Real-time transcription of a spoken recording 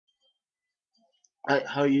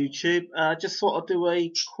Hi YouTube. Just thought I'd do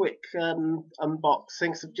a quick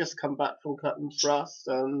unboxing. So I've just come back from Cut and Thrust,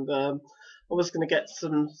 and I was going to get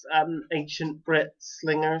some ancient Brit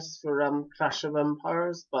slingers for Clash of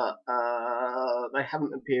Empires, but they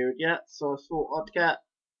haven't appeared yet. So I thought I'd get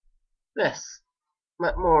this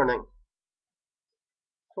mcmourning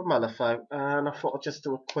for Malifaux, and I thought I'd just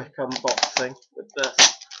do a quick unboxing with this.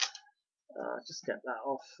 Just get that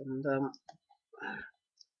off, and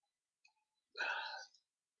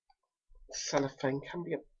cellophane can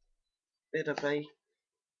be a bit of a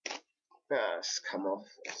it's come off.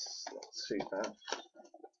 It's not too bad.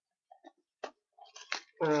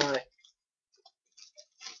 Right,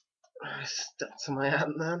 stuck to my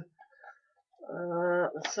hand then.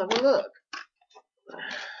 Let's have a look.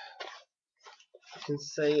 You can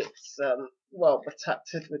see it's well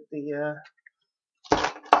protected with the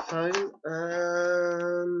foam.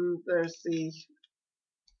 And there's the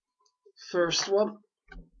first one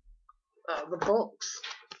out of the box.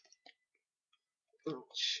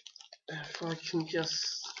 Which, if I can just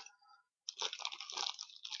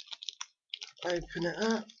open it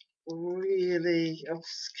up, really, I'll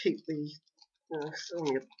just keep the. It's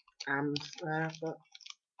only a hand there, but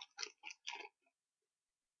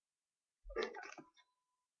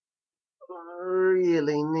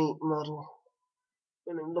really neat model.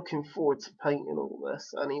 And I'm looking forward to painting all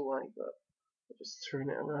this anyway, but I'll just turn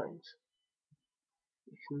it around.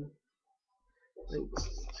 You can,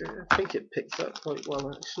 I think it picks up quite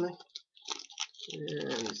well actually.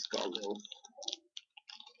 Yeah, he's got a little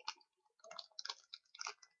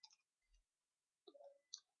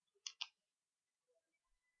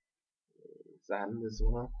Zand as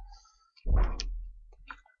well.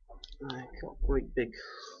 Got a great big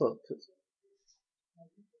hook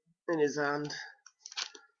in his hand.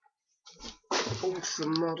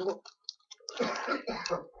 Awesome model.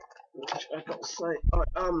 Which I got to say,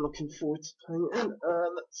 I am looking forward to painting.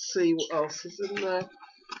 Let's see what else is in there.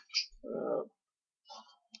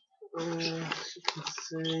 As you can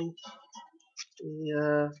see,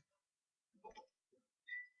 the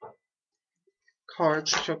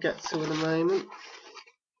cards, which I'll get to in a moment.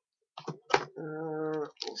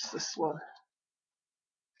 What's this one?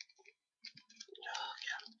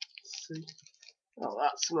 Let's see. Oh,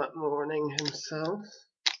 that's mcmourning himself.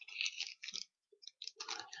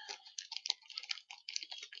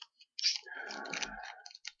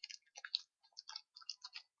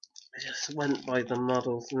 I just went by the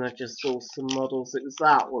models and they're just awesome models. It was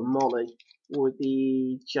that one, Molly, or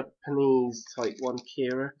the Japanese type one,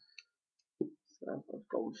 Kira. So I've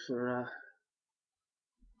gone for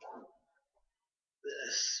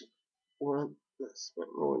this one. That's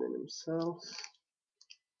mcmourning himself.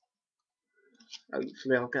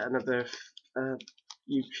 Hopefully I'll get another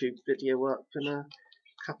YouTube video up in a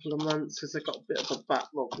couple of months, because I've got a bit of a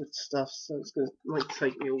backlog with stuff, so might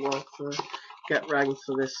take me a while to get round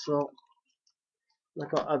for this lot.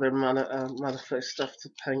 I've got other Malifaux stuff to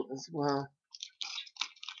paint as well.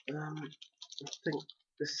 I think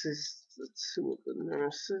this is the two of the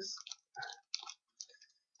nurses.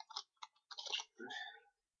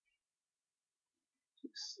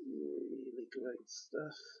 It's really great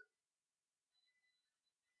stuff.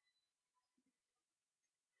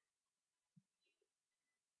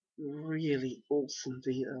 Really awesome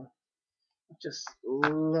detail. I just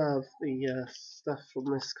love the stuff from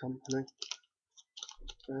this company.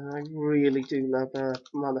 I really do love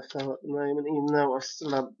Malifaux at the moment, even though I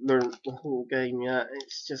still haven't learnt the whole game yet.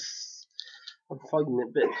 It's just, I'm finding it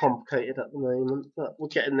a bit complicated at the moment, but we're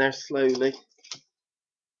getting there slowly.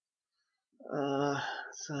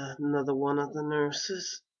 It's another one of the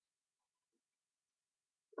nurses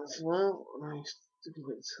as well. I do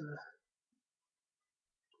it to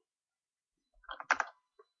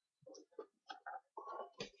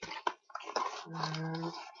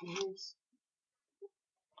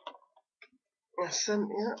I sent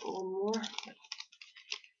yet one more.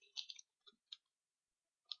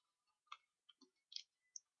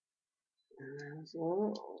 As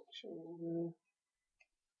well,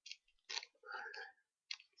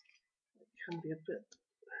 which can be a bit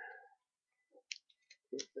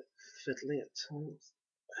fiddly at times.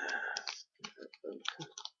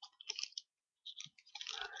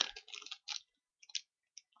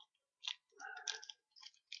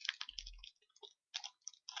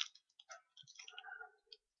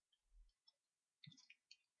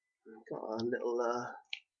 Got a little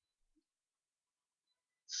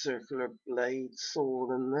circular blade sword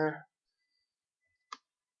in there.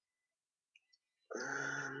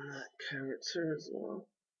 And that character as well.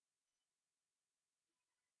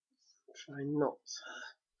 Try not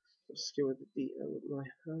to obscure the detail with my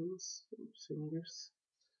hands. fingers.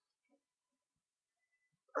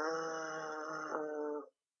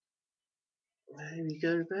 There we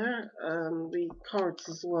go there. The cards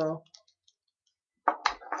as well,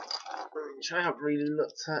 which I haven't really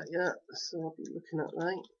looked at yet, so I'll be looking at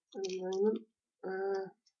that in a moment.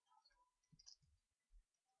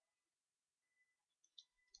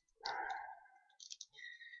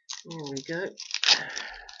 Here we go.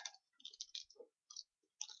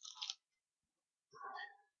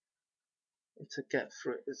 To get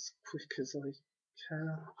through it as quick as I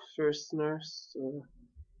can. First nurse,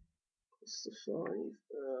 what's the 5?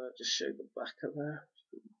 Just show the back of there.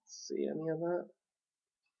 See any of that?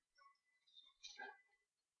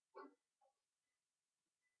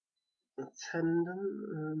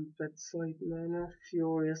 Attendant, bedside manner,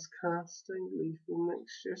 furious casting, lethal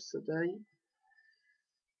mixture, sedate.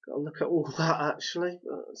 Got to look at all that actually,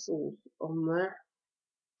 but it's all on there.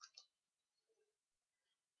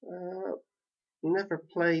 Never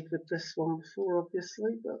played with this one before,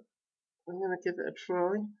 obviously, but I'm going to give it a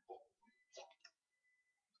try.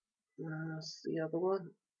 That's the other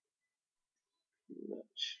one.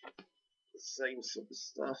 Much the same sort of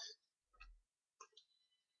stuff.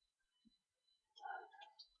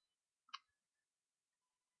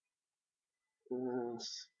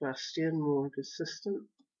 Sebastian, morgue assistant.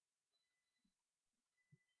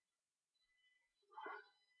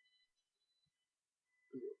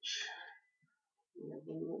 Have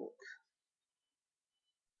a look.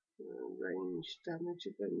 Range damage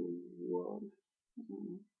of only 1.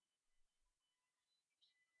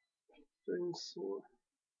 Dinosaur.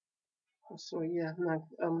 Oh, sorry, yeah, no,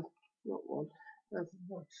 not 1. That's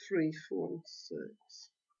 3, 4, and 6.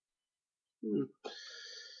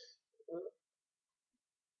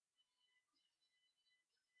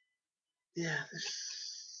 Yeah,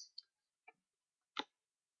 there's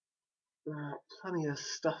plenty of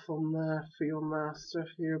stuff on there for your master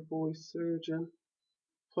here, boy surgeon.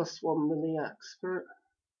 +1 milli expert.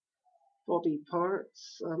 Body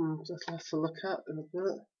parts, just have to look at in a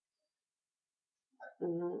bit.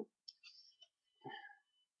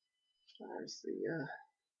 There's the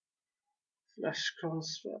flesh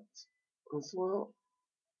construct as well.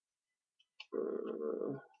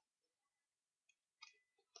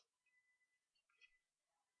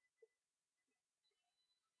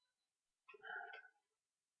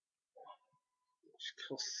 Which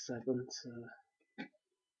costs 7 to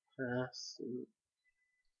pass. And,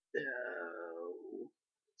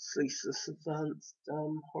 Ceaseless Advanced,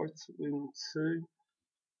 Heart to Wound 2.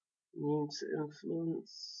 Immune to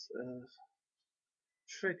Influence.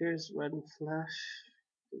 Triggers, Red Flash.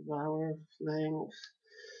 Devour, Fling.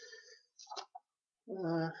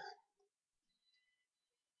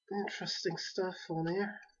 Interesting stuff on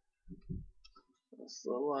here. That's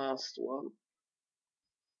the last one.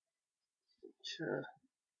 Which,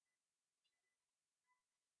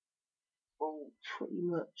 pretty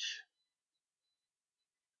much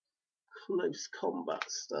close combat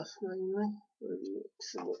stuff mainly.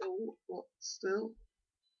 Looks a little what still.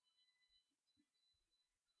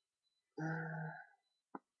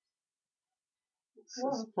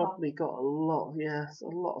 It's probably got a lot, a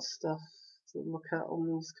lot of stuff to look at on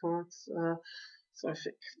these cards. So I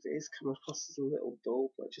think it is coming across as a little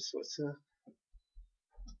dull, but I just want to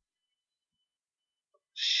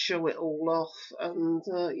show it all off. And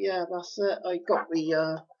yeah, that's it. I got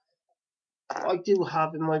the I do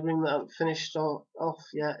have in my room that I haven't finished off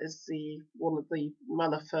yet is one of the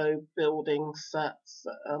Malifaux building sets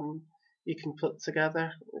that you can put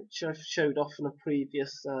together, which I've showed off in a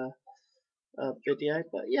previous video.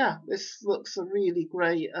 But yeah, this looks a really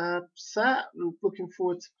great set. I'm looking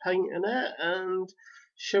forward to painting it and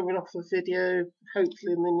showing off a video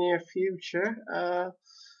hopefully in the near future. I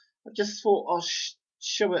just thought I'll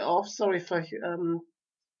show it off. Sorry if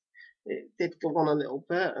it did go on a little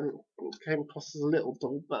bit and came across as a little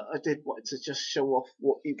dull, but I did want to just show off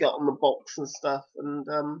what you get on the box and stuff, and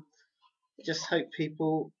I just hope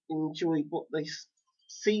people enjoyed what they've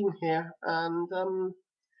seen here, and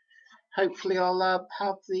hopefully I'll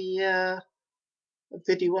have the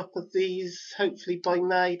video up of these hopefully by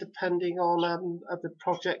May, depending on other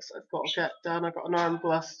projects I've got to get done. I've got an arm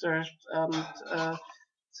blaster to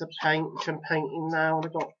paint, which I'm painting now, and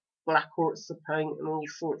I've got Black Horse to paint and all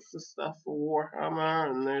sorts of stuff for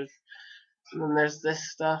Warhammer, and then there's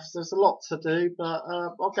this stuff. So there's a lot to do, but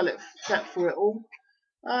I'll get through it all.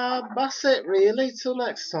 That's it really. Till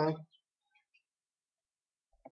next time.